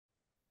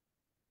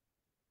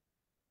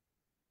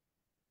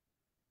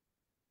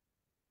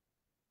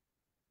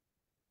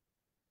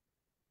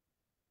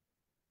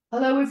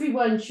Hello,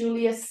 everyone.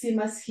 Julia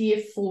Simas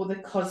here for the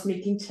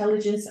Cosmic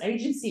Intelligence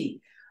Agency.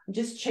 I'm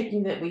just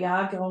checking that we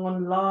are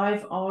going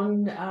live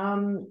on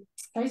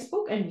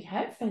Facebook, and we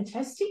have.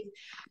 Fantastic.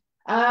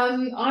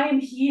 I am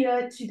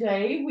here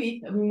today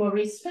with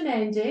Maurice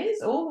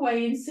Fernandez, all the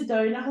way in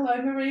Sedona. Hello,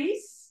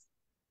 Maurice.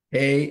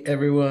 Hey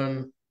everyone,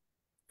 Uh,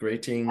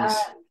 greetings.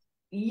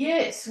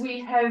 yes, we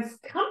have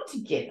come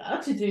together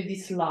to do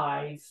this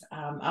live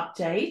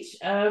update.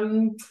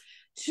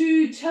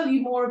 To tell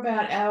you more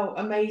about our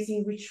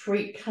amazing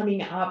retreat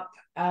coming up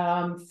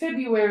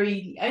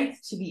February the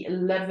 8th to the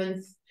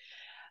 11th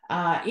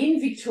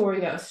in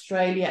Victoria,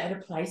 Australia, at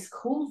a place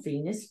called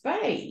Venus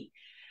Bay.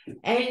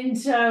 And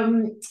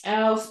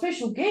our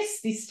special guest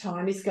this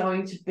time is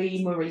going to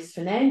be Maurice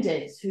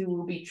Fernandez, who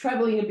will be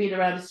traveling a bit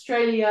around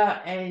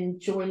Australia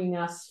and joining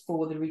us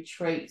for the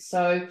retreat.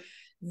 So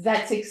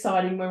that's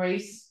exciting,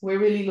 Maurice. We're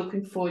really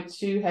looking forward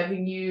to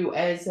having you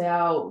as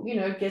our,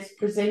 guest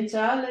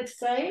presenter, let's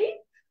say.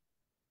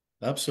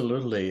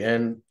 Absolutely.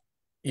 And,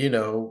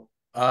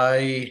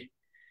 I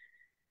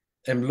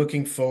am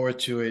looking forward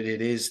to it.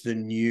 It is the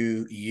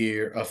new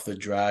year of the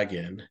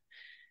dragon,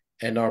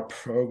 and our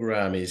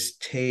program is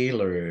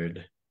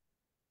tailored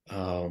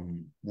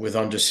with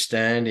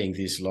understanding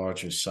these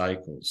larger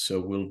cycles. So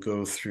we'll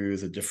go through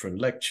the different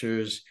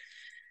lectures.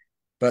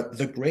 But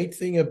the great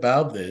thing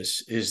about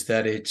this is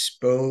that it's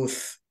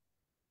both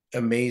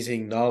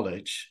amazing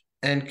knowledge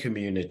and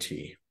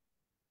community.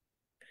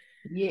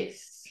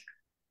 Yes.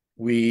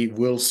 We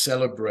will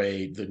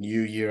celebrate the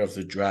new year of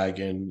the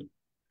dragon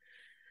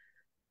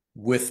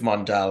with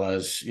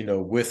mandalas,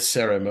 with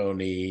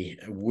ceremony,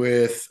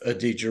 with a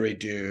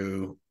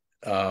didgeridoo,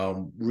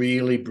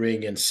 really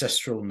bring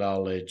ancestral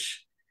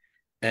knowledge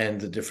and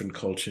the different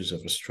cultures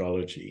of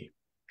astrology.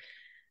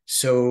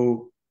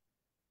 So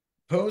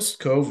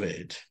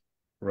post-COVID,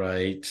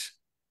 right,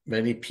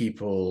 many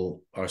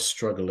people are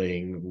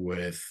struggling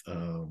with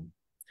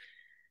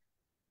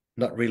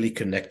not really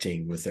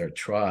connecting with their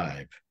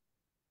tribe.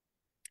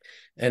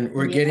 And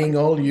we're Yeah. getting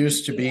all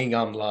used to being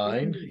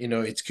online.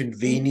 It's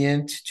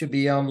convenient to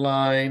be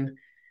online.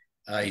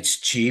 It's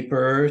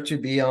cheaper to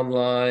be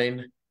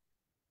online,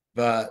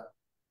 but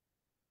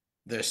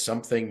there's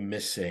something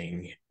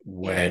missing Yeah.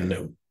 when,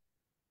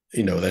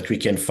 that we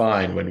can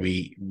find when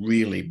we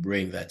really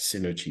bring that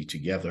synergy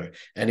together.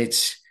 And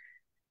it's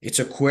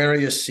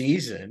Aquarius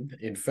season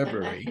in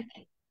February.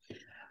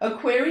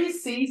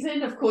 Aquarius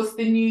season, of course,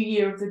 the new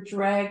year of the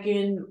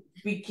dragon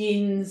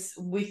begins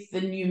with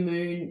the new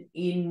moon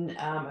in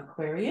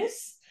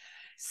Aquarius.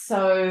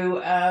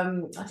 So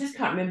I just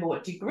can't remember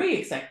what degree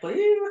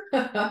exactly,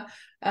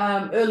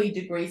 early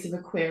degrees of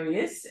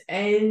Aquarius.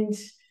 And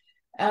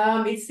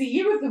it's the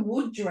year of the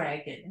wood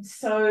dragon.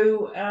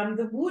 So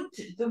the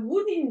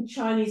wood in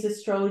Chinese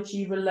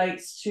astrology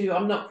relates to.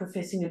 I'm not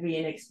professing to be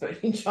an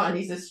expert in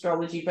Chinese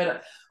astrology,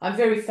 but I'm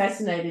very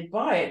fascinated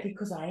by it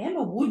because I am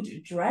a wood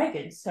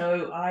dragon.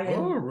 So I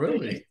Oh, am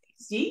really?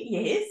 60,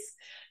 yes,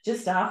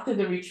 just after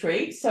the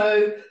retreat.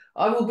 So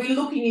I will be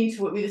looking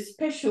into it with a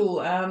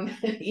special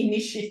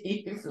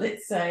initiative,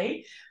 let's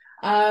say.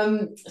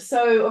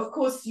 So of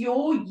course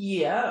your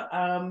year,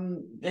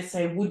 let's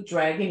say Wood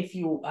Dragon, if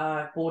you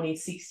are born in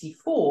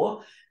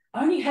 64,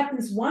 only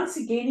happens once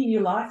again in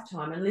your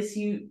lifetime unless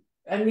you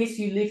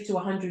live to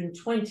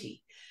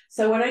 120.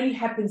 So it only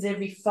happens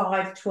every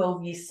 5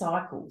 12-year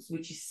cycles,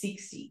 which is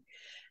 60.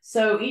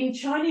 So in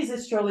Chinese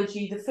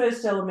astrology, the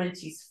first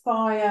element is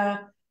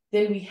fire,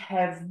 then we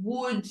have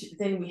wood,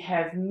 then we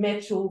have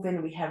metal,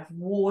 then we have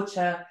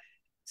water.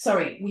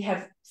 Sorry, we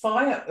have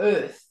fire,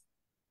 earth,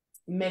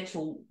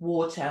 metal,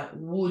 water,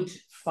 wood,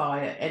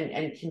 fire,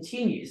 and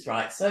continues,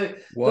 right? So the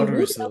Water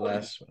wood is the element,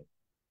 last one.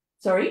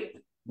 sorry,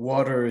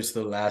 Water is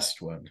the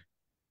last one.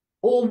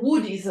 or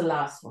wood is the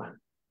last one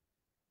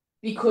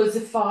because the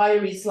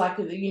fire is like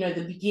the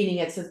beginning.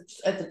 It's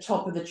at the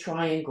top of the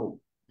triangle,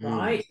 Mm.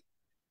 right?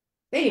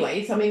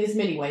 Anyway, I mean, there's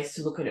many ways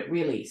to look at it,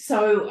 really.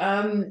 So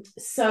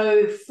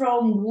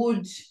from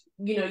wood,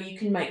 you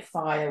can make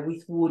fire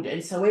with wood,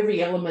 and so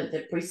every element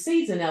that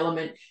precedes an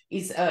element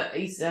is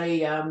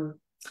an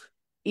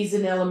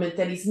element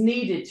that is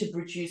needed to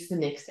produce the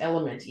next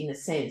element, in a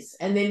sense.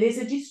 And then there's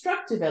a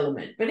destructive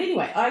element. But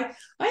anyway, I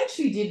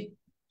actually did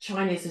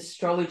Chinese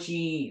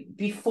astrology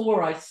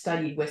before I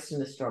studied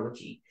Western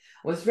astrology.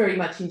 I was very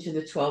much into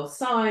the 12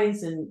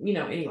 signs and,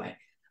 anyway.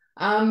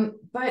 And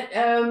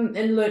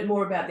learned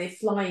more about their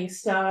flying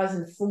stars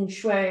and feng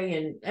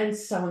shui and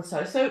so and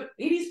so. So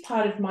it is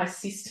part of my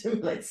system,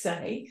 let's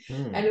say,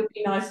 and it Mm. would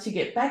be nice to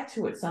get back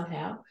to it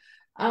somehow.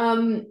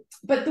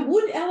 But the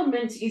wood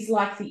element is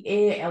like the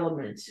air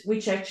element,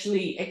 which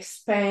actually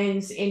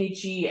expands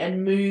energy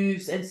and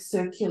moves and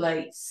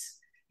circulates.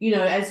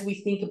 As we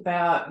think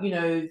about,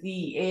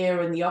 the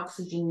air and the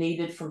oxygen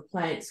needed from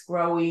plants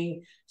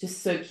growing to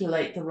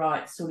circulate the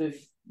right sort of,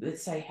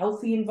 let's say,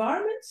 healthy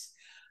environments.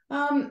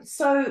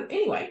 So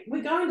anyway,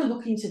 we're going to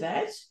look into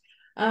that.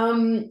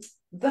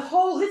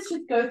 Let's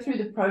just go through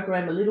the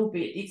program a little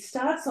bit. It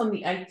starts on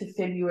the 8th of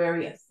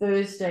February, a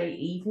Thursday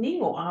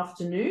evening or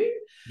afternoon.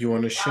 You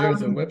want to share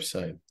the Um,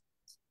 website?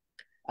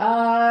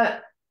 Uh,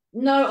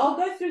 no, I'll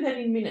go through that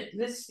in a minute.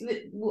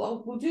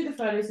 We'll do the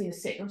photos in a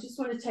sec. I just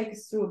want to take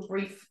us through a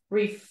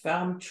brief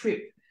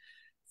trip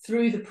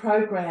through the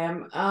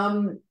program.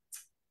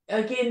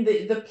 Again,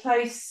 the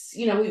place,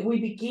 you know, we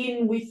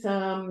begin with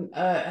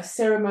a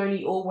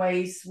ceremony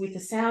always with a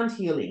sound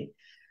healing.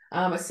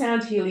 A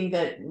sound healing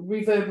that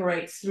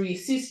reverberates through your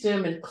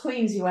system and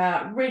cleans you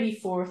out, ready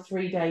for a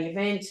 3-day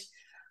event.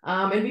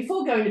 And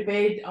before going to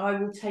bed, I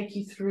will take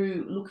you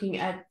through looking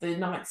at the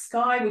night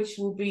sky, which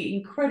will be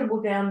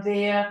incredible down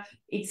there.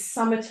 It's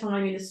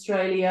summertime in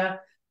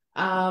Australia,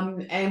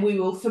 and we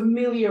will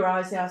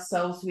familiarise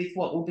ourselves with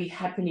what will be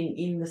happening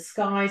in the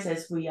skies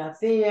as we are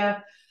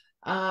there.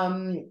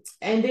 And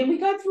then we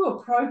go through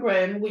a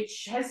program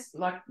which has,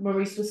 like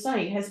Maurice was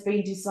saying, has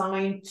been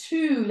designed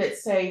to,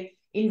 let's say,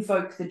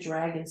 invoke the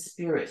dragon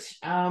spirit.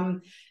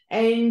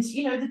 And,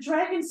 you know, the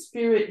dragon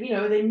spirit, you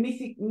know, they're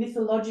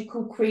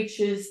mythological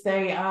creatures,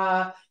 they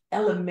are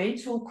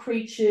elemental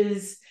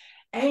creatures.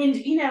 And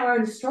in our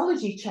own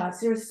astrology charts,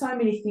 there are so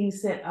many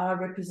things that are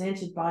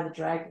represented by the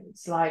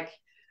dragons, like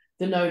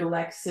the nodal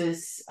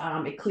axis,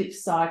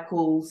 eclipse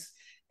cycles.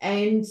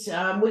 And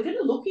we're going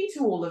to look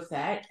into all of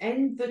that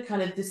and the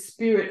kind of the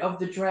spirit of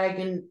the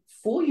dragon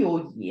for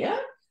your year,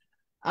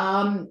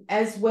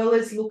 as well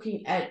as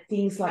looking at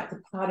things like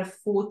the part of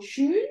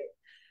fortune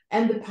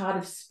and the part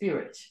of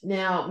spirit.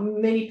 Now,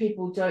 many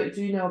people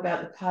do know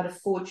about the part of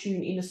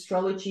fortune in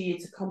astrology.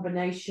 It's a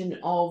combination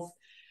of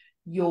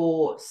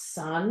your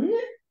sun,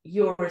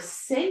 your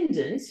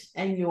ascendant,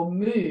 and your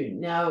moon.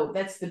 Now,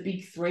 that's the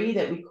big three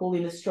that we call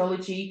in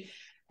astrology.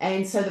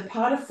 And so the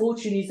part of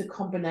fortune is a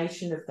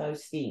combination of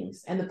those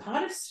things. And the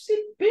part of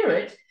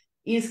spirit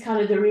is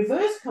kind of the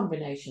reverse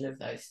combination of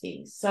those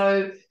things.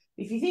 So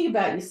if you think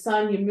about your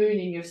sun, your moon,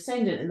 and your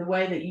ascendant and the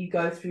way that you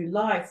go through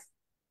life,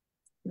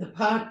 the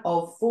part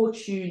of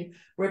fortune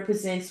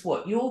represents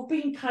what you've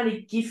been kind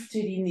of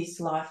gifted in this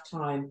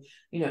lifetime,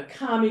 you know,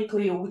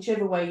 karmically or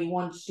whichever way you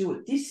want to do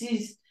it. This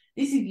is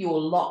your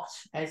lot,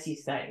 as you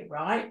say,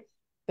 right?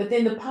 But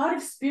then the part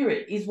of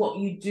spirit is what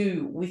you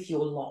do with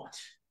your lot,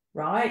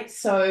 right?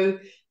 So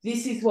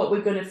this is what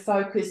we're going to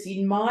focus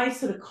in my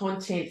sort of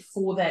content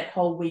for that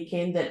whole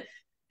weekend that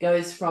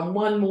goes from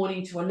one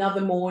morning to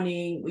another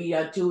morning. We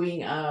are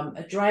doing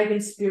a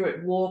dragon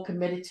spirit walk, a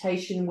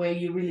meditation where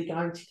you're really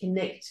going to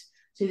connect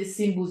to the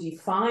symbols you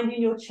find in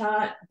your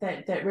chart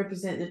that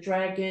represent the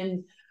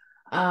dragon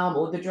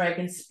or the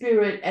dragon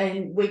spirit.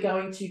 And we're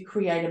going to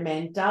create a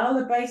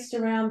mandala based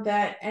around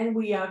that. And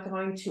we are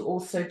going to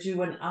also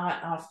do an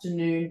art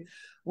afternoon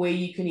where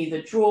you can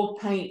either draw,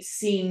 paint,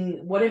 sing,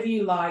 whatever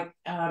you like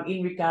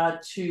in regard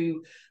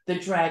to the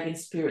dragon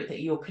spirit that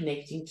you're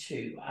connecting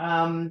to.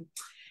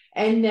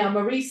 And now,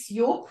 Maurice,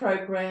 your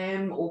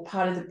program or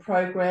part of the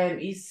program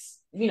is,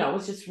 you know, I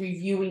was just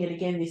reviewing it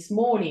again this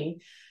morning.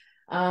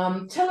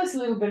 Tell us a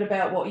little bit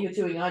about what you're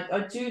doing.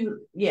 I'll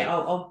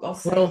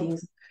say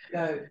things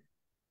go.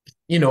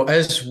 You know,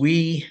 as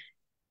we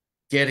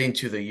get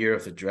into the year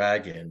of the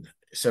dragon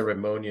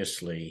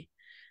ceremoniously,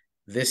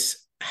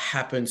 this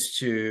happens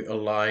to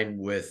align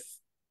with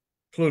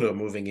Pluto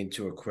moving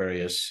into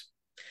Aquarius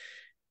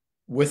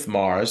with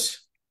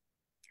Mars,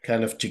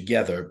 kind of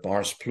together,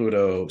 Mars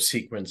Pluto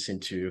sequence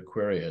into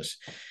Aquarius.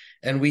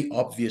 And we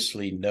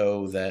obviously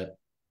know that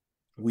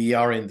we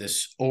are in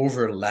this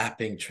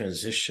overlapping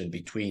transition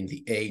between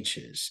the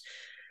ages,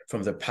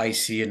 from the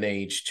Piscean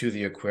age to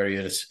the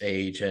Aquarius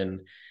age.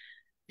 And,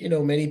 you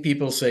know, many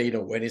people say, you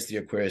know, when is the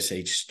Aquarius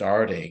age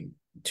starting?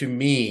 To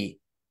me,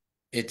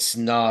 it's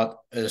not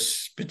a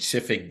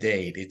specific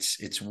date.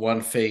 It's one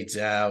fades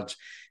out,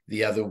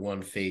 the other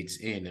one fades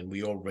in, and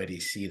we already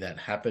see that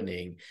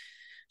happening.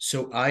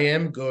 So I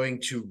am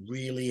going to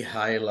really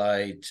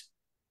highlight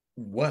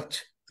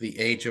what the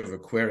age of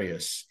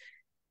Aquarius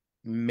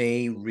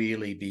may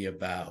really be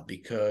about,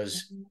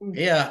 because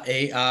yeah,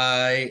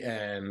 AI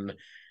and,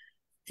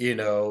 you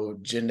know,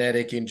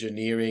 genetic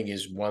engineering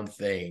is one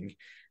thing,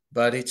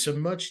 but it's a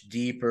much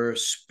deeper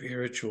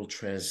spiritual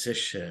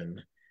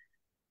transition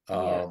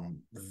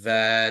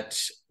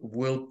that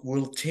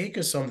will take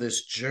us on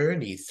this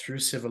journey through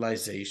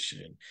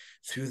civilization,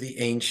 through the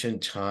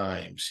ancient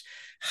times,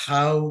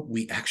 how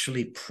we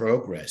actually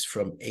progress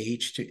from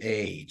age to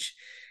age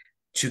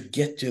to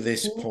get to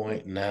this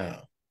point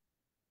now.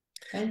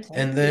 Fantastic.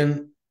 And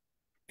then,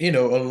 you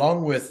know,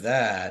 along with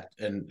that,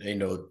 and, you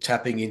know,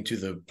 tapping into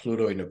the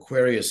Pluto in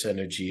Aquarius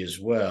energy as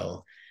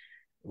well,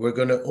 we're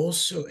going to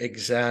also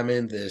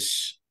examine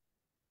this,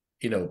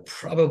 you know,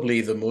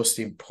 probably the most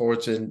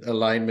important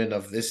alignment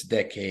of this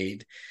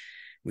decade,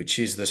 which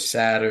is the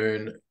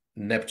Saturn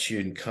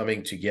Neptune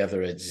coming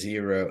together at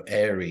 0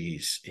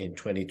 Aries in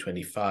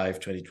 2025,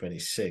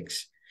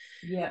 2026,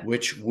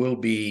 which will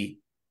be,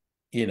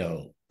 you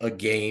know, a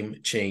game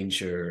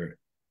changer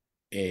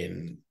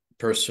in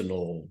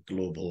personal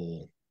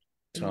global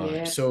time.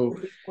 Yeah, so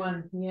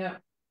one. Yeah,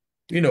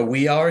 you know,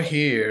 we are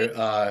here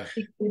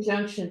big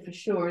conjunction for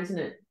sure, isn't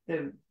it?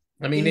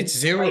 I mean, it's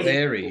 0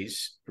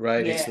 Aries,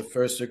 right? Yeah. It's the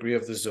first degree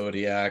of the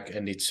zodiac,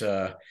 and it's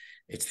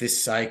it's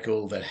this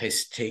cycle that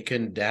has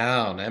taken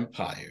down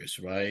empires,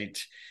 right?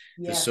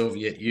 The Yeah.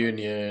 Soviet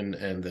Union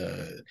and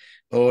the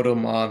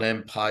Ottoman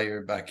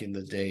Empire back in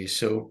the day.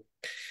 So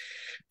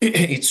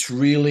it's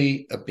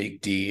really a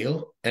big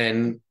deal.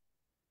 And,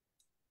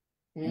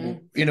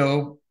 Mm. you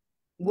know,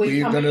 We're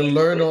we're coming going to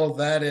learn into all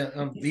that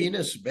on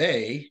Venus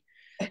Bay.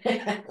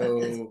 it.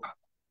 So,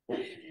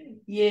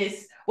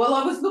 Yes. Well,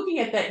 I was looking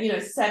at that,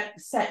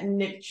 Saturn,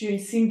 Neptune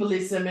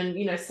symbolism,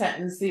 and,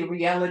 Saturn's the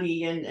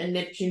reality, and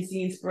Neptune's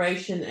the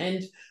inspiration.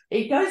 And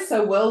it goes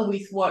so well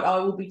with what I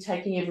will be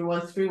taking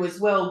everyone through as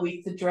well,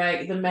 with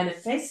the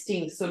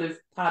manifesting sort of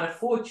part of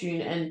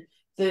fortune and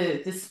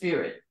the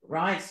spirit,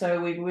 right?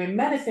 So we're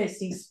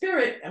manifesting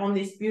spirit on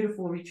this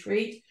beautiful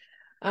retreat.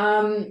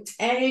 And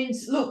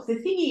look, the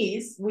thing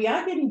is, we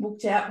are getting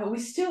booked out, but we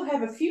still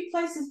have a few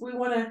places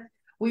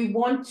we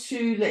want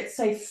to, let's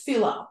say,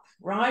 fill up,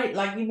 right?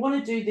 Like, we want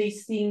to do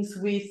these things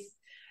with,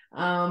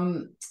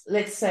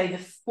 let's say, the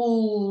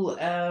full,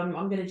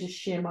 I'm going to just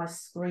share my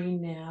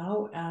screen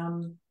now.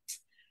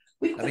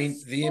 With I the mean,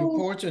 the full,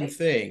 important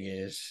thing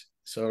is,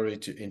 sorry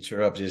to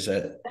interrupt, is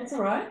that that's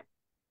all right.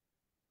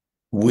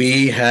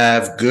 we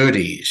have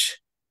goodies.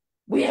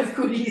 We have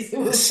goodies.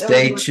 We'll tell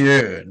Stay everyone.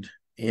 tuned.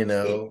 Yes,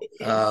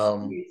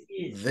 yes,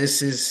 yes.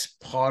 This is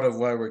part of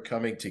why we're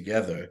coming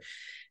together,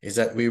 is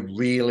that we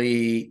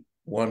really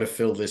want to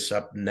fill this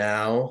up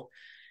now,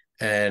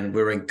 and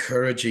we're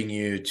encouraging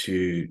you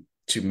to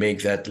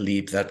make that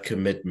leap, that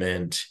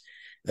commitment.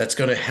 That's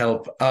going to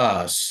help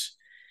us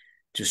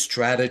to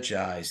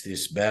strategize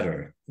this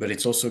better, but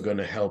it's also going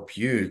to help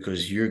you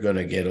because you're going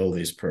to get all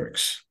these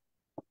perks.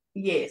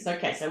 Yes.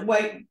 Okay. So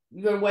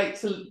you're going to wait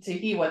to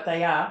hear what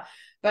they are.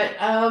 But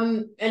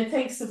and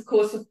thanks, of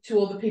course, to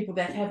all the people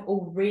that have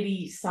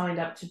already signed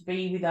up to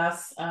be with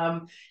us.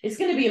 It's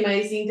going to be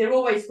amazing. They're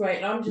always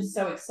great. I'm just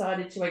so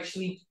excited to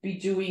actually be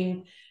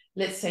doing,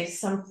 let's say,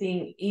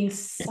 something in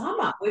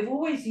summer. We've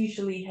always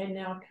usually had.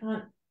 Now I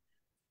can't.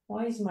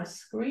 Why is my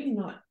screen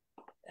not?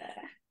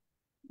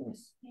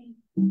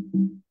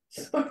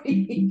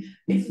 Sorry,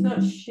 it's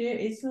not share.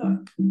 It's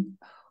not. Oh,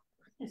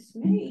 it's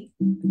me.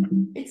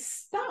 It's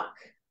stuck.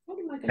 What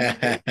am I going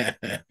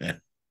to do?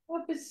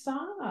 What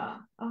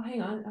bizarre. Oh,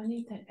 hang on. I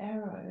need that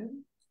arrow.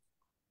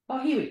 Oh,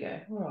 here we go.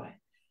 All right.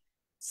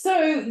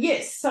 So,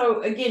 yes.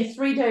 So, again,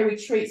 3-day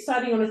retreat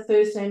starting on a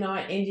Thursday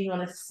night, ending on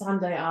a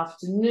Sunday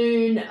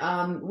afternoon.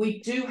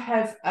 We do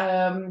have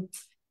a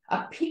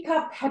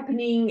pickup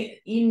happening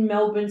in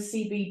Melbourne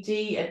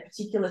CBD at a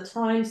particular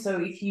time.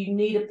 So, if you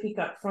need a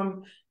pickup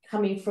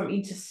coming from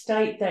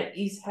interstate, that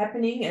is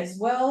happening as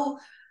well.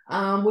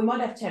 We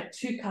might have to have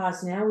 2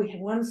 cars now. We have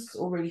one's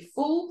already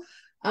full.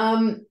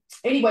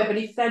 Anyway, but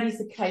if that is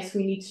the case,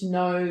 we need to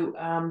know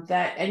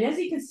that. And as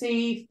you can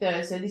see,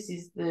 so this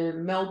is the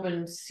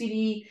Melbourne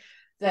city,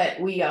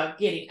 that we are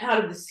getting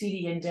out of the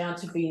city and down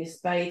to Venus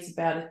Bay. It's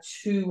about a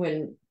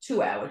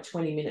 2 hour,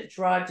 20-minute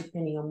drive,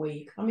 depending on where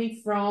you're coming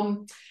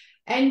from.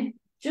 And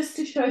just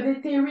to show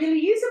that there really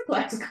is a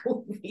place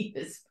called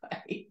Venus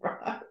Bay,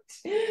 right?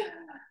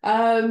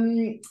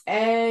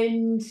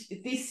 And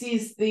this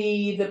is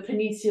the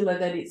peninsula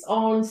that it's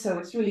on, so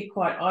it's really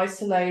quite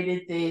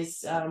isolated.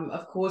 There's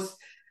of course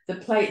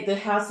the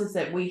houses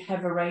that we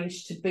have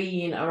arranged to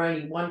be in are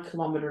only 1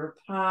 kilometre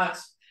apart,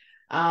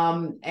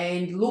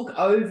 and look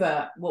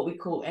over what we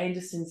call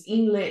Anderson's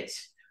Inlet,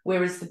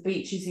 whereas the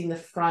beach is in the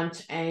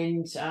front,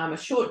 and a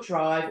short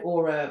drive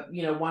or a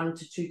 1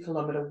 to 2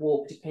 kilometre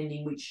walk,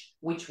 depending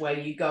which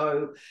way you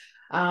go.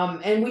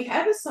 And we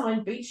have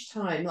assigned beach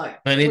time, like,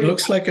 And it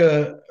looks like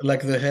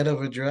the head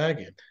of a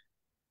dragon.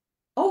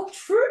 oh,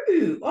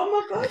 true. Oh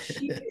my gosh,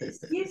 yes,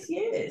 yes,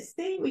 yes.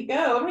 There we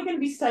go. And we're going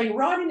to be staying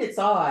right in its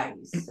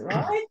eyes,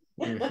 right?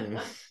 Mm-hmm.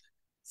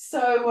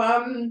 So,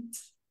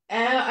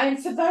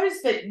 and for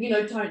those that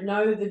don't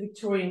know the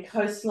Victorian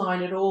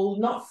coastline at all,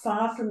 not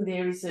far from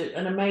there is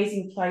an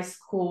amazing place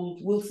called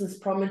Wilson's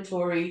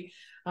Promontory,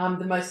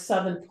 the most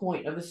southern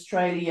point of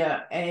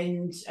Australia.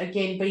 And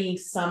again, being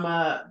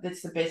summer,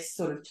 that's the best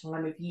sort of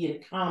time of year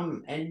to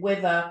come, and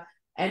weather.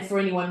 And for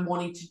anyone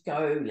wanting to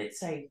go, let's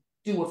say,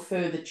 do a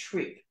further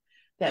trip,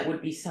 that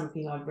would be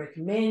something I'd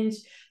recommend.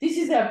 This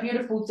is our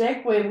beautiful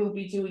deck where we'll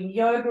be doing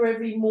yoga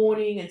every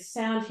morning and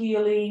sound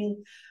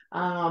healing,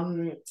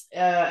 and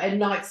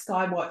night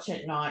sky watch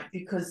at night,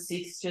 because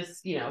it's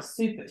just a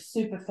super,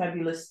 super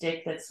fabulous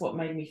deck. That's what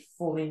made me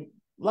fall in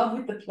love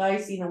with the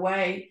place in a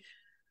way.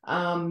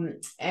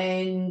 And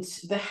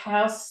the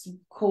house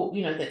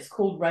that's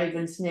called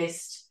Raven's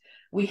Nest,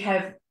 we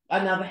have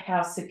another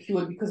house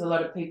secured because a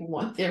lot of people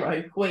want their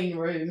own queen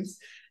rooms.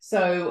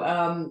 So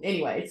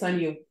anyway, it's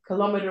only 1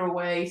 kilometre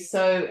away.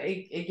 So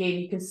again,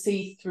 you can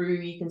see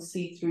through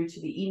to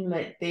the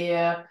inlet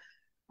there.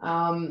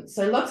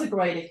 So lots of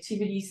great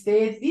activities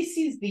there. This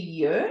is the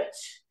yurt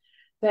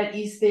that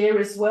is there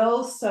as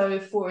well. So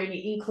for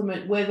any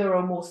inclement weather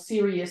or more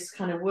serious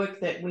kind of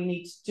work that we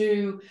need to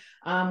do,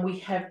 we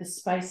have the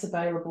space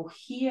available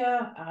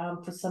here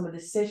for some of the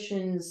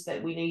sessions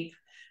that we need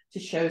to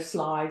show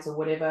slides or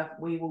whatever.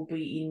 We will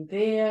be in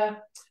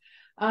there.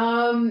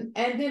 And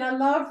then I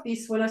love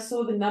this when I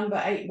saw the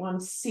number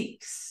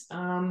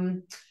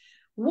 816.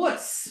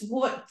 What's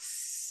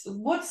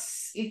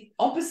it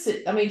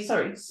opposite? I mean,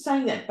 sorry,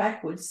 saying that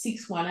backwards,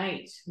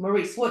 618.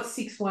 Maurice, what's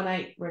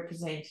 618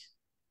 represent?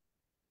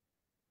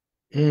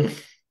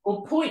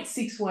 Or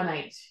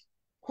 0.618.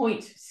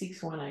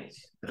 0.618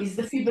 is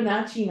the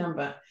Fibonacci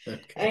number.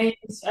 Okay.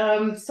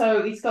 And so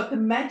it's got the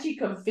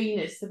magic of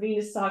Venus. The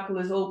Venus cycle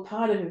is all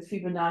part of a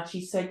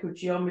Fibonacci sacred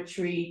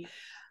geometry,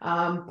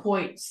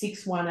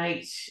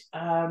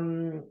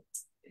 0.618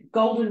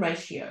 golden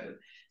ratio.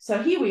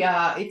 So here we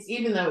are. It's,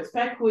 even though it's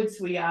backwards,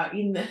 we are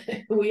in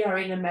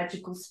a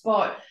magical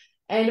spot.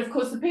 And of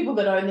course, the people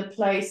that own the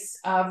place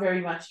are very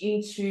much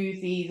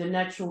into the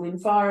natural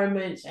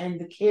environment and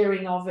the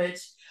caring of it,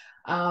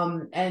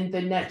 and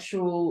the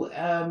natural,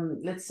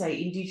 let's say,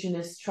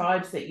 indigenous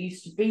tribes that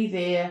used to be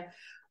there,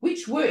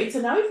 it's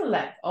an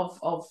overlap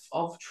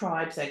of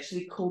tribes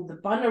actually, called the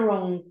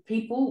Bunurong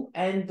people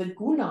and the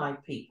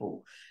Gunai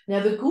people. Now,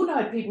 the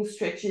Gunai people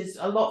stretches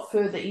a lot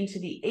further into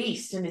the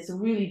east, and it's a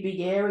really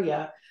big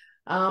area.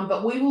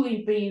 But we will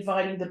be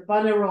inviting the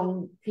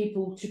Bunurong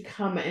people to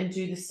come and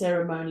do the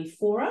ceremony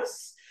for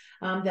us.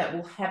 That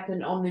will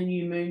happen on the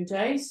new moon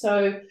day.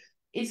 So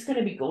it's going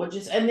to be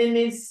gorgeous. And then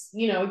there's,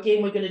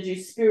 again, we're going to do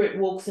spirit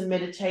walks and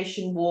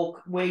meditation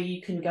walk where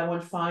you can go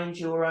and find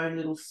your own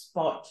little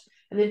spot.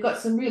 And they've got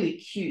some really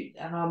cute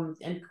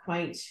and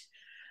quaint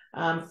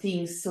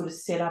things sort of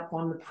set up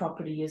on the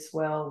property as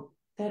well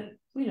that,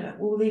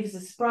 will leave as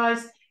a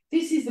surprise.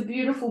 This is the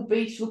beautiful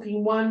beach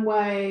looking one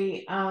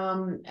way,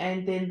 and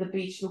then the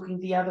beach looking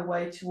the other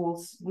way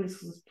towards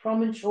Whistler's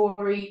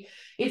Promontory.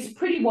 It's a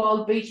pretty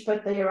wild beach,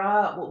 but there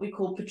are what we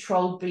call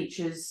patrolled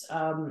beaches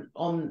on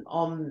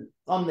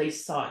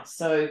these sites,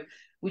 so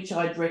which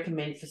I'd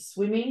recommend for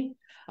swimming.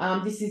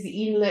 This is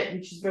the inlet,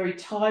 which is very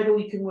tidal.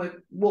 You can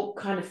walk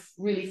kind of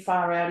really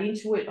far out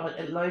into it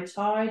at low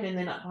tide, and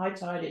then at high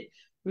tide it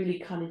really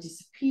kind of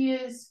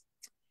disappears.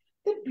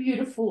 The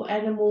beautiful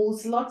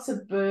animals, lots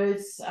of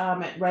birds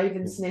at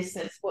Raven's Nest.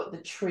 That's what the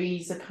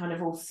trees are kind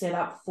of all set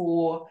up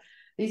for.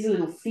 These are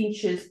little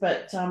finches,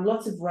 but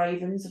lots of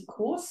ravens, of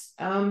course.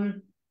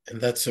 And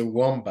that's a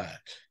wombat.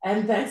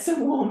 And that's a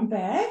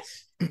wombat.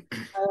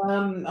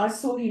 I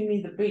saw him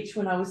near the beach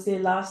when I was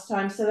there last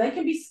time. So they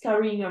can be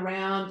scurrying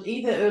around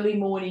either early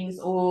mornings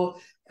or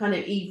kind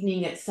of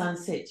evening at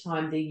sunset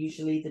time. They're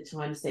usually the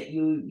times that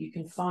you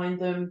can find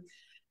them.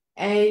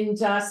 And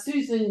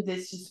Susan,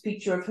 there's just a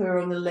picture of her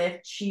on the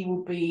left. She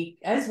will be,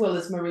 as well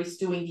as Maurice,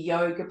 doing the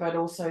yoga, but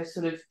also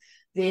sort of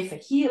there for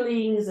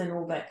healings and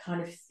all that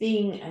kind of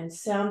thing, and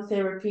sound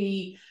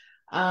therapy.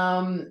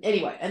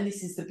 Anyway, and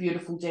this is the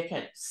beautiful deck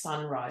at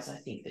sunrise, I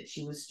think, that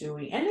she was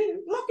doing. And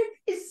then look at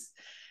this.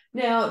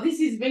 Now, this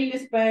is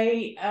Venus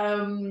Bay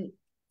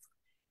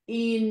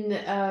in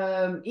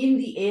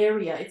the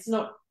area. It's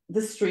not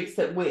the streets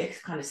that we're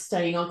kind of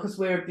staying on because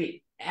we're a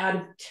bit out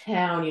of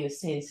town in a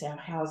sense. Our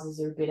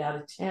houses are a bit out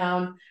of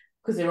town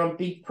because they're on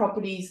big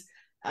properties.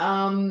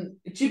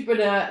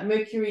 Jupiter,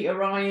 Mercury,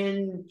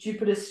 Orion,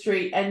 Jupiter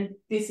Street, and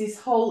there's this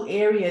whole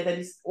area that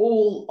is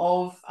all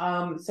of,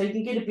 so you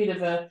can get a bit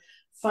of a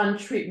fun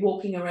trip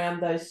walking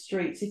around those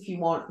streets if you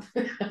want,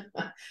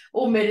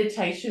 or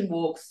meditation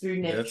walks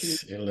through Neptune.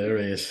 That's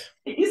hilarious.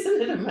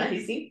 Isn't it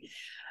amazing?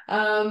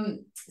 So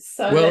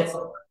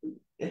well,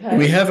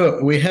 we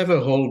have a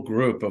whole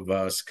group of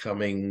us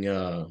coming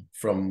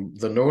from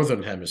the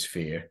Northern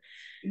Hemisphere.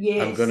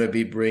 Yes. I'm going to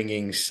be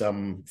bringing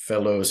some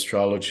fellow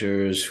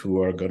astrologers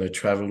who are going to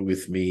travel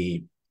with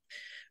me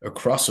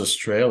across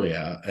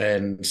Australia.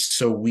 And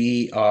so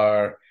we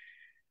are,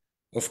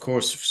 of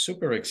course,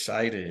 super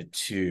excited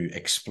to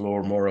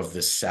explore more of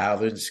the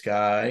southern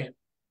sky.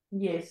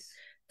 Yes.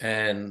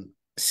 And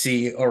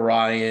see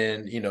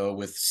Orion,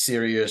 with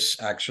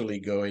Sirius actually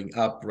going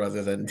up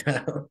rather than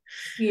down.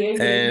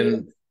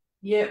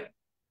 Yeah.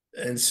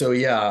 And so,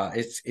 yeah,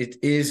 it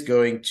is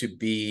going to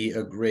be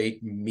a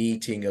great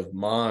meeting of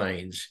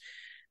minds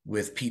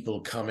with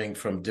people coming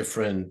from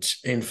different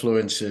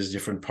influences,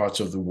 different parts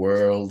of the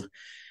world,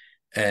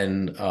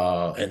 and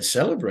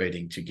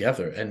celebrating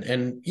together.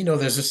 And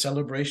there's a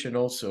celebration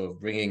also of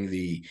bringing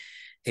the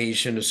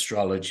Asian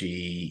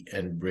astrology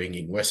and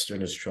bringing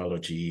Western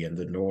astrology and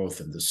the North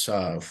and the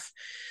South.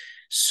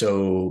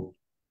 So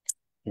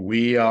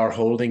we are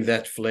holding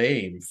that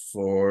flame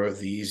for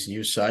these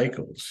new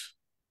cycles.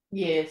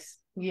 Yes.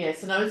 And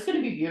it's going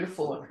to be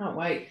beautiful. I can't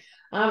wait.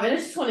 And I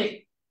just want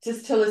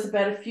to tell us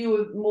about a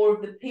few more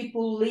of the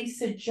people.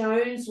 Lisa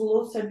Jones will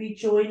also be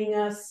joining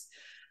us.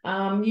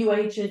 New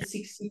Agent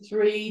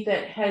 63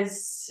 that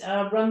has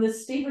run the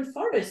Stephen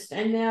Forrest,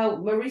 and now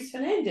Maurice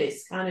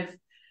Fernandez kind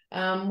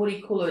of, what do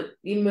you call it,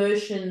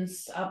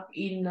 immersions up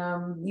in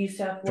New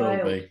South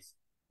Wales. Bay.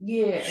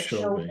 Yeah,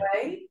 Shoal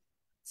Bay.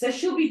 So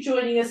she'll be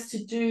joining us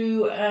to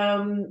do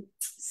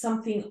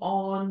something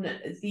on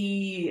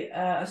the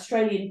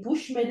Australian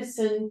bush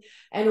medicine,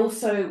 and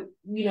also,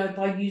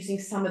 by using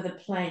some of the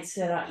plants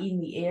that are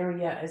in the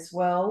area as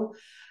well.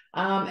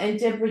 And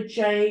Deborah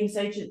James,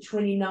 Agent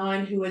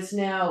 29, who has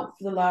now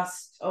for the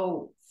last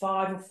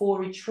 5 or 4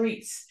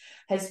 retreats,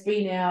 has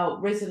been our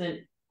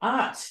resident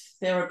art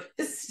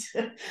therapist,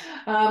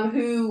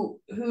 who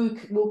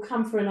will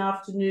come for an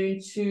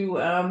afternoon to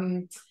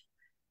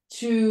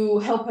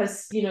help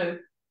us, you know,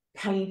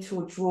 paint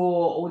or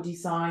draw or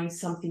design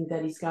something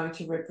that is going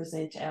to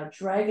represent our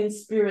dragon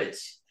spirit.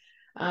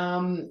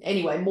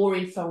 Anyway, more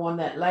info on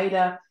that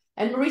later.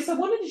 And Maurice, I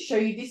wanted to show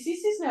you this.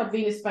 This is now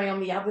Venus Bay on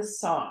the other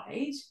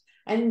side.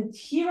 And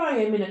here I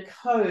am in a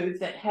cove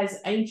that has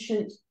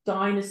ancient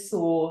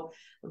dinosaur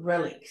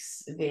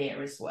relics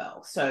there as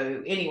well.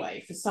 So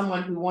anyway, for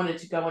someone who wanted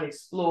to go and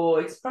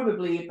explore, it's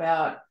probably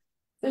about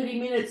 30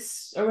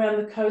 minutes around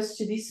the coast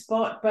to this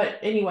spot. But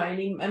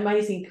anyway, an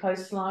amazing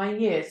coastline.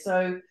 Yeah,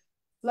 so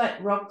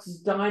Flat Rock's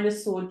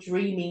dinosaur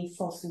dreaming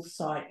fossil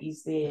site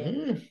is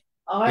there.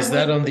 Is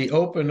that on the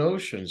open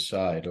ocean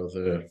side or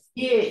the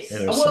yes?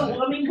 inner Well, side?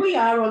 I mean, we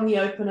are on the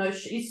open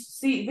ocean.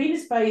 See,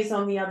 Venus Bay is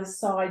on the other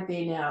side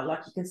there now. Like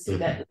you can see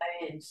that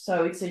land.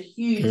 So it's a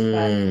huge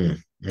bay,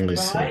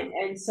 right?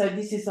 And so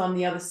this is on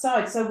the other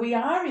side. So we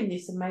are in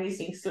this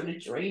amazing sort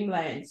of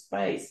dreamland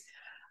space.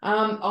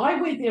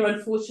 I went there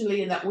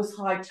unfortunately, and that was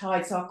high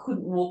tide, so I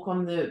couldn't walk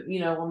on the, you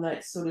know, on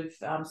that sort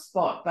of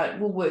spot. But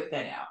we'll work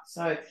that out.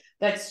 So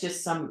that's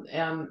just some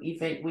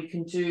event we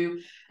can do.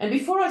 And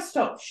before I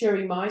stop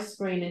sharing my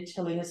screen and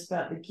telling us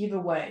about the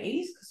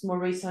giveaways, because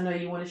Maurice, I know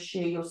you want to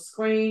share your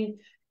screen.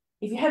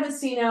 If you haven't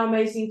seen our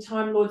amazing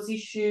Time Lords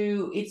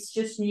issue, it's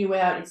just new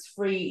out. It's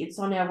free. It's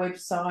on our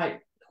website.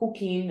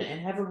 Hook in and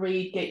have a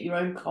read. Get your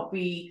own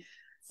copy,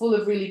 full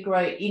of really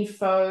great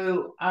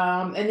info.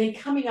 And then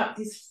coming up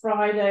this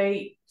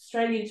Friday,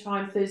 Australian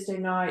time, Thursday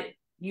night,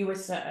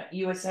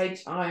 USA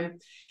time.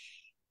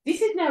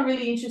 This is now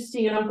really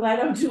interesting, and I'm glad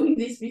I'm doing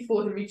this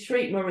before the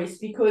retreat, Maurice,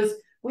 because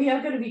we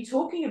are going to be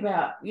talking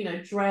about, you know,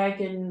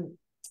 dragon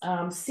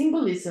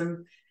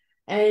symbolism,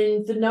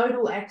 and the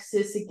nodal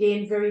axis,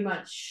 again, very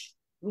much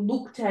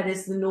looked at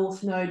as the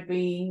North Node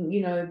being,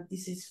 you know,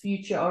 this is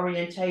future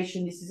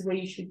orientation, this is where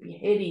you should be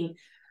heading.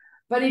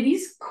 But it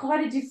is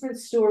quite a different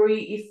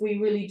story if we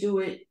really do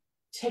it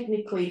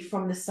technically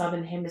from the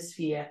Southern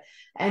Hemisphere.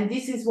 And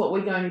this is what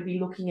we're going to be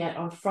looking at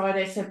on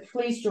Friday. So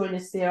please join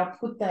us there. I'll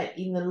put that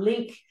in the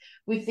link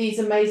with these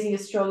amazing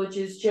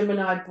astrologers,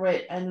 Gemini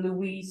Brett and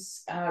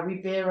Luis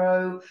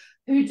Ribeiro,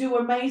 who do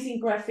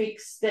amazing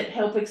graphics that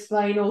help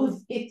explain all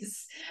of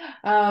this.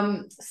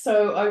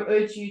 So I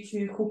urge you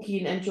to hook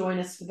in and join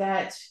us for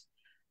that.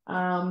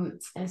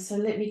 And so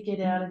let me get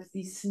out of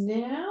this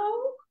now.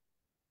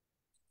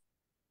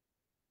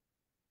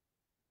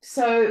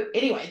 So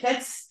anyway,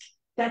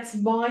 that's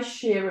my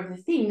share of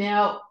the thing.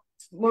 Now,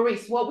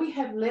 Maurice, what we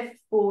have left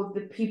for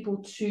the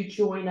people to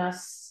join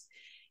us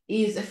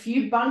is a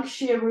few bunk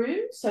share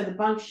rooms. So the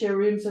bunk share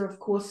rooms are, of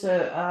course,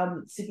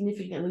 a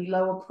significantly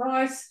lower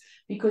price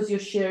because you're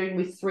sharing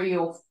with 3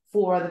 or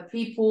 4 other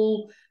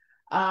people.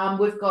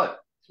 We've got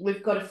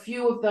a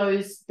few of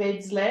those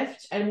beds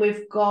left, and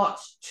we've got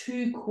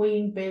 2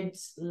 queen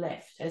beds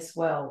left as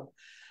well.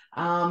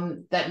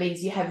 That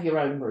means you have your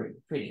own room,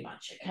 pretty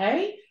much,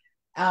 okay?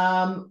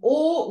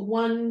 Or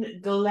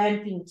 1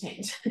 glamping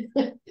tent.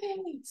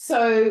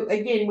 So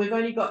again, we've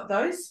only got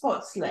those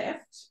spots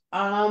left.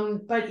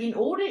 But in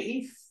order,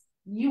 if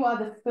you are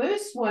the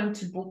first one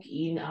to book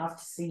in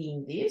after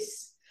seeing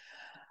this,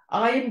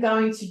 I am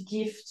going to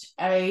gift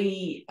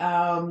a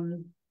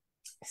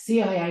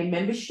CIA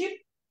membership.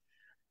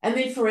 And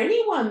then for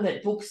anyone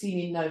that books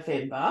in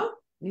November,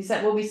 is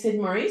that what we said,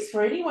 Maurice?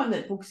 For anyone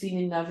that books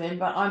in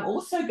November, I'm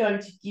also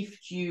going to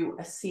gift you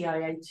a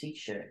CIA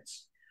t-shirt.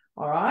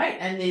 All right,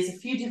 and there's a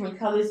few different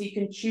colors you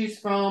can choose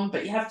from,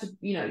 but you have to,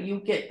 you know, you'll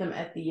get them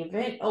at the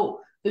event. Oh,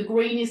 the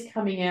green is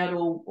coming out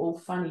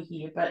all funny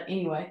here, but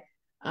anyway,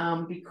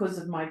 because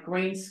of my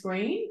green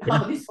screen.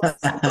 Oh, this one's,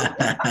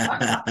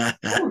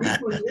 oh, this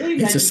one's really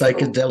it's magical. a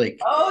psychedelic.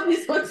 Oh,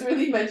 this one's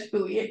really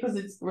magical, yeah, because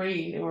it's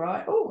green. All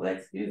right. Oh,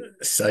 that's good.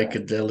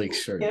 Psychedelic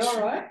shirt. Yeah,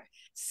 all right.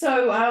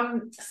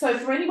 So, so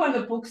for anyone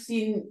that books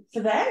in for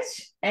that,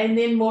 and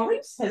then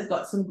Maurice has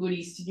got some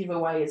goodies to give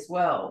away as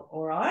well.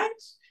 All right.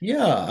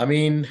 Yeah, I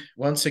mean,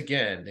 once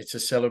again, it's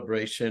a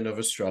celebration of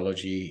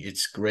astrology.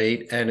 It's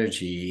great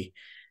energy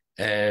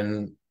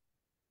and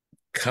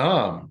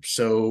calm.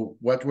 So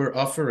what we're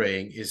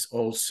offering is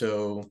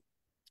also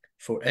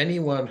for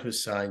anyone who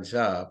signs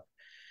up,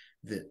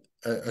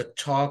 a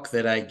talk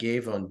that I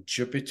gave on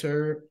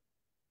Jupiter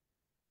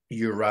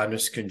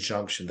Uranus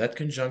conjunction. That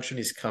conjunction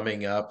is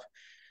coming up.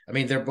 I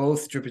mean, they're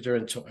both Jupiter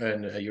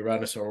and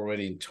Uranus are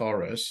already in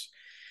Taurus,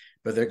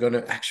 but they're going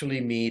to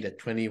actually meet at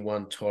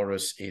 21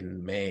 Taurus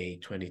in May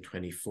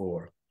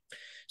 2024.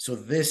 So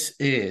this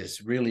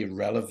is really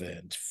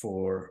relevant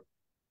for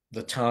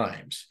the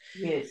times.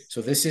 Yes.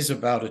 So this is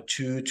about a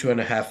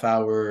 2.5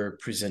 hour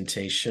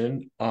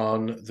presentation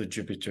on the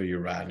Jupiter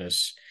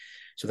Uranus.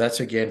 So that's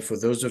again for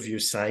those of you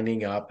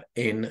signing up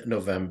in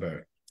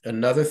November.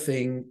 Another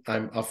thing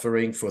I'm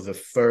offering for the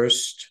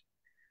first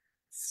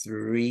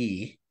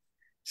 3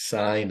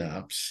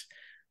 signups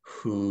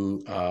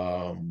who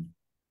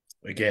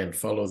again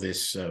follow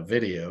this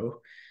video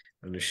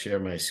I'm going to share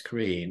my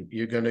screen.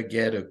 You're going to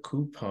get a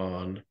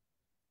coupon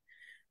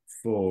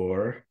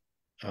for,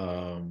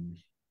 let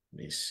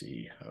me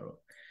see how,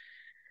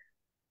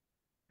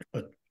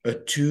 a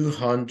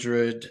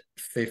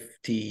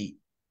 250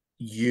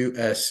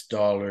 US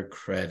dollar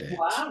credit.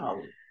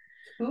 Wow,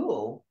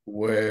 cool.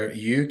 Where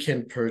you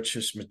can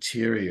purchase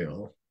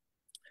material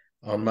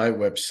on my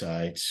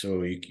website.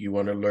 So you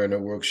want to learn a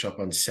workshop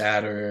on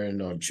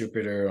Saturn, on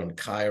Jupiter, on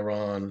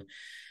Chiron,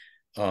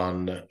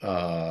 on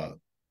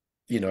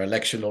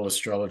electional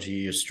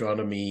astrology,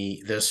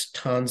 astronomy. There's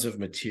tons of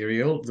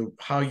material.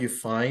 How you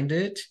find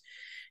it,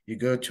 you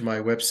go to my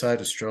website,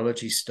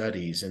 Astrology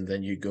Studies, and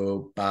then you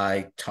go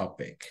by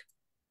topic.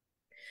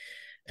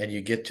 And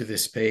you get to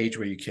this page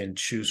where you can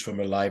choose from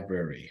a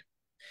library.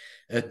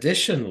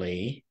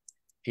 Additionally,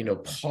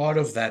 part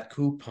of that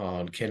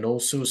coupon can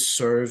also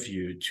serve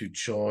you to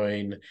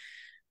join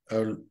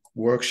a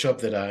workshop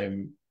that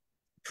I'm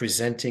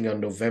presenting on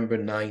November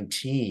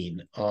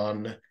 19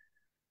 on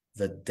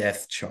the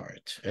death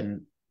chart.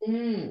 And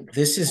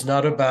this is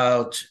not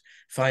about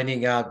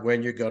finding out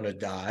when you're going to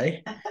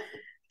die.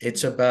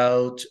 It's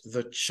about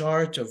the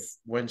chart of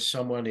when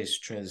someone is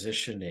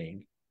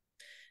transitioning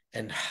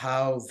and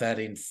how that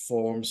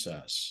informs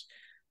us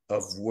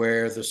of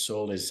where the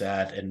soul is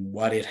at and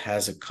what it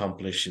has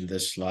accomplished in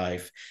this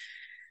life.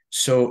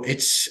 So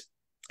it's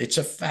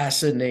a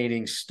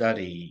fascinating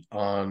study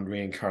on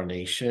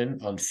reincarnation,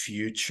 on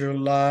future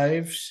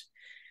lives,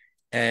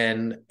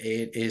 and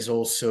it is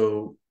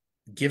also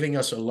giving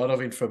us a lot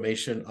of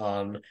information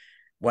on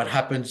what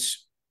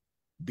happens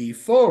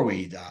before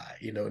we die,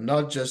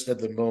 not just at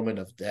the moment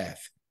of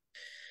death.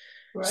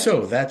 Right.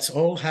 So that's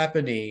all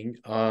happening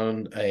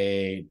on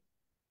a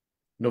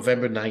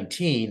November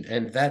 19,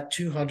 and that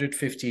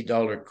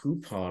 $250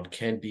 coupon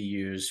can be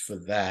used for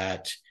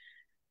that.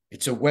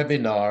 It's a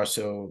webinar,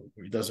 so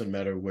it doesn't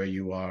matter where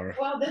you are.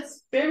 Well,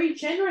 that's very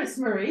generous,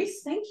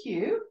 Maurice. Thank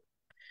you.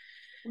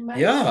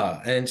 Amazing.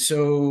 Yeah, and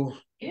so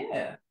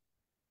yeah,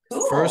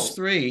 cool. First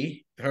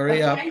three,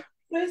 hurry up.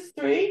 First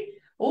three,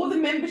 or the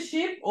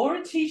membership, or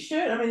a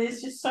T-shirt. I mean,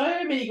 there's just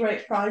so many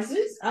great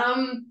prizes.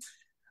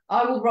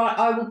 I will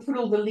put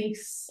all the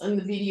links in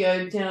the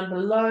video down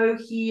below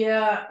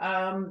here.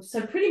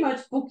 So pretty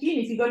much book in.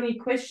 If you've got any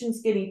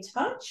questions, get in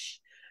touch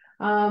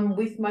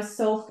with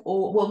myself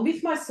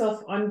with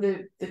myself, I'm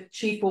the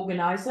chief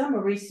organizer.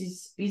 Maurice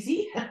is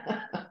busy.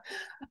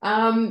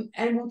 And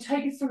we'll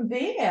take it from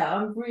there.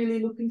 I'm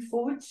really looking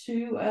forward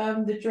to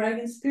the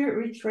Dragon Spirit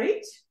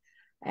Retreat.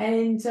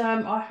 And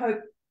I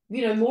hope,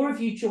 more of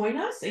you join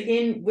us.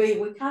 Again,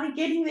 we're kind of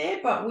getting there,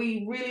 but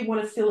we really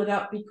want to fill it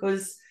up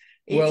because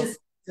it just makes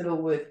it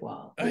all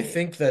worthwhile. I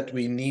think that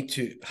we need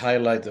to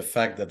highlight the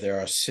fact that there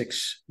are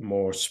 6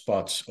 more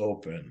spots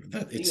open,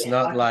 that it's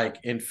not like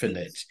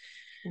infinite.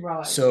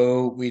 Right.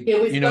 So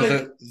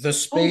the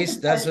space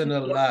doesn't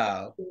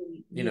allow,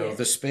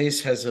 the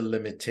space has a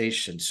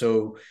limitation.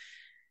 So,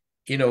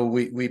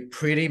 we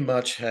pretty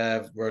much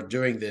we're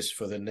doing this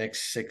for the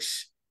next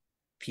 6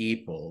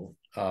 people.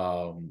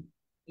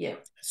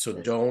 So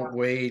don't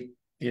wait,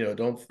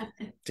 don't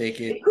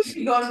take it. It could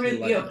be gone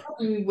really,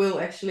 probably we will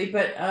actually,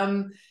 but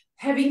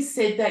having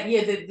said that,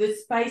 the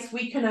space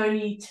we can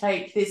only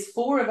take, there's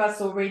 4 of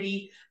us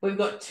already. We've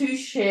got 2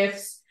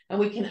 chefs and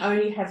we can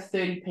only have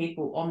 30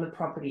 people on the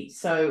property.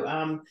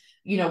 So,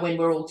 when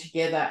we're all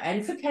together,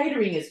 and for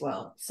catering as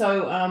well.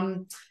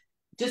 So,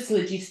 just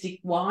logistic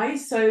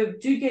wise. So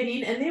do get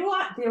in, and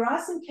there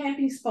are some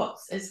camping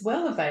spots as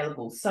well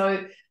available.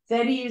 So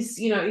that is,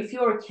 if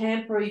you're a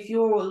camper, if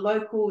you're a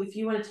local, if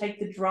you want to take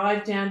the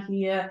drive down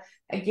here,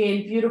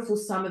 again, beautiful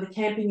summer, the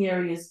camping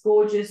area is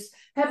gorgeous.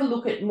 Have a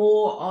look at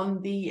more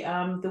on the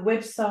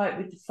website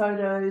with the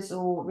photos,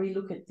 or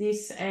relook at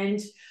this, and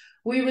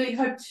we really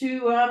hope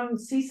to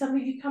see some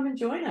of you come and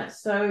join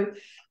us. So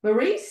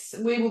Maurice,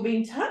 we will be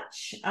in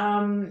touch.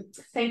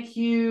 Thank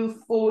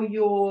you for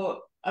your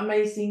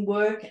amazing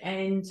work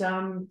and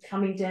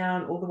coming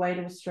down all the way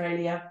to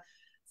Australia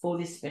for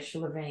this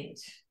special event.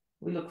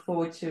 We look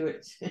forward to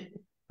it.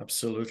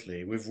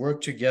 Absolutely. We've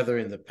worked together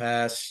in the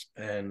past,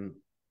 and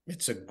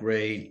it's a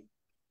great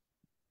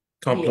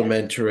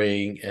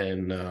complementary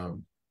and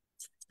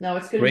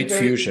it's going great to be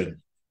very fusion. Good.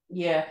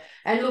 Yeah.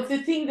 And look,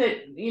 the thing that,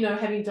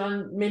 having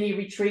done many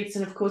retreats,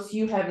 and of course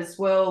you have as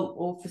well,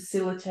 or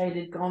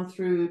facilitated, gone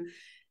through,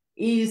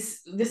 is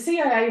the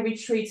CIA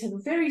retreats have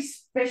a very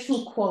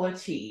special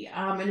quality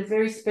and a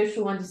very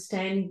special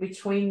understanding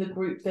between the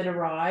group that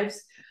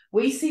arrives.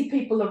 We see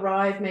people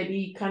arrive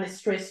maybe kind of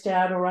stressed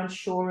out or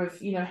unsure of,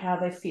 how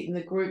they fit in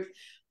the group.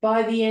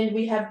 By the end,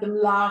 we have them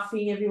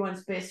laughing,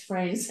 everyone's best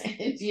friends, and,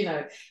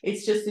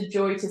 it's just a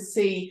joy to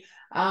see.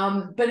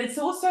 But it's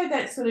also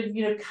that sort of,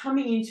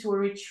 coming into a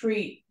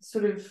retreat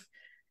sort of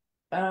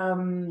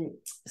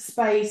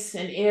space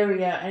and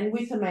area, and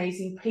with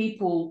amazing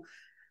people,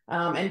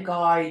 and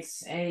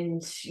guides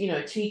and,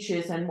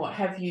 teachers and what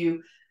have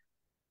you,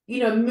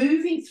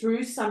 moving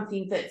through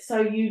something that,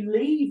 so you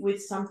leave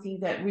with something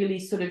that really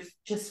sort of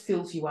just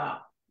fills you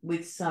up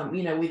with some,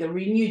 with a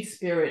renewed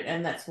spirit,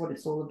 and that's what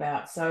it's all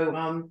about.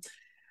 So,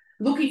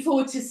 looking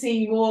forward to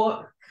seeing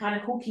more kind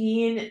of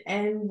hooking in,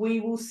 and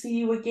we will see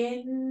you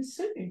again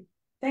soon.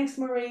 Thanks,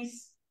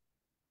 Maurice.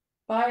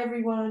 Bye,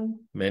 everyone.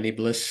 Many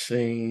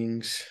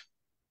blessings.